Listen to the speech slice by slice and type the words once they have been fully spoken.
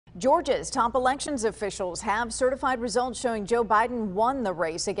Georgia's top elections officials have certified results showing Joe Biden won the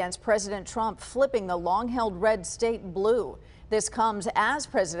race against President Trump, flipping the long-held red state blue. This comes as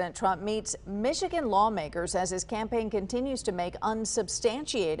President Trump meets Michigan lawmakers as his campaign continues to make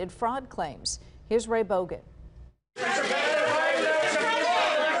unsubstantiated fraud claims. Here's Ray Bogan.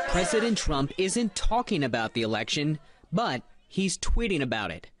 President Trump isn't talking about the election, but he's tweeting about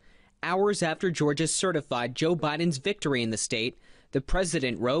it. Hours after Georgia certified Joe Biden's victory in the state, the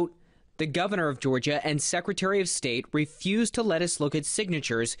president wrote, "The governor of Georgia and Secretary of State refused to let us look at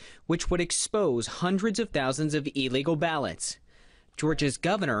signatures which would expose hundreds of thousands of illegal ballots." Georgia's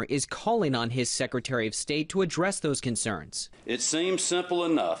governor is calling on his Secretary of State to address those concerns. It seems simple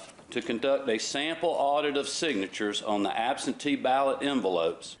enough to conduct a sample audit of signatures on the absentee ballot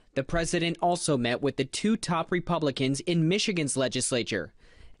envelopes. The president also met with the two top Republicans in Michigan's legislature.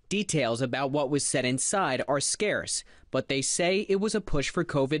 Details about what was said inside are scarce, but they say it was a push for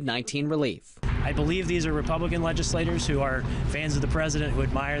COVID-19 relief. I believe these are Republican legislators who are fans of the president, who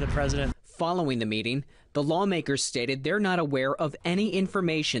admire the president. Following the meeting, the lawmakers stated they're not aware of any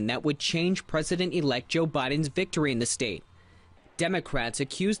information that would change President-elect Joe Biden's victory in the state. Democrats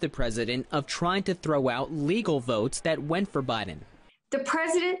accused the president of trying to throw out legal votes that went for Biden. The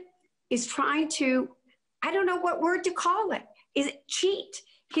president is trying to, I don't know what word to call it, is it cheat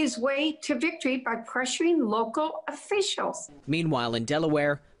his way to victory by pressuring local officials. Meanwhile, in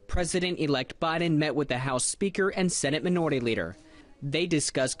Delaware, President-elect Biden met with the House Speaker and Senate Minority Leader. They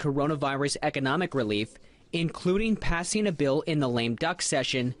discussed coronavirus economic relief, including passing a bill in the lame duck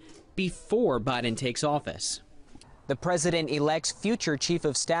session before Biden takes office. The president-elect's future chief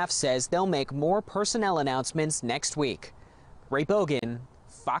of staff says they'll make more personnel announcements next week. Ray Bogan,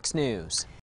 Fox News.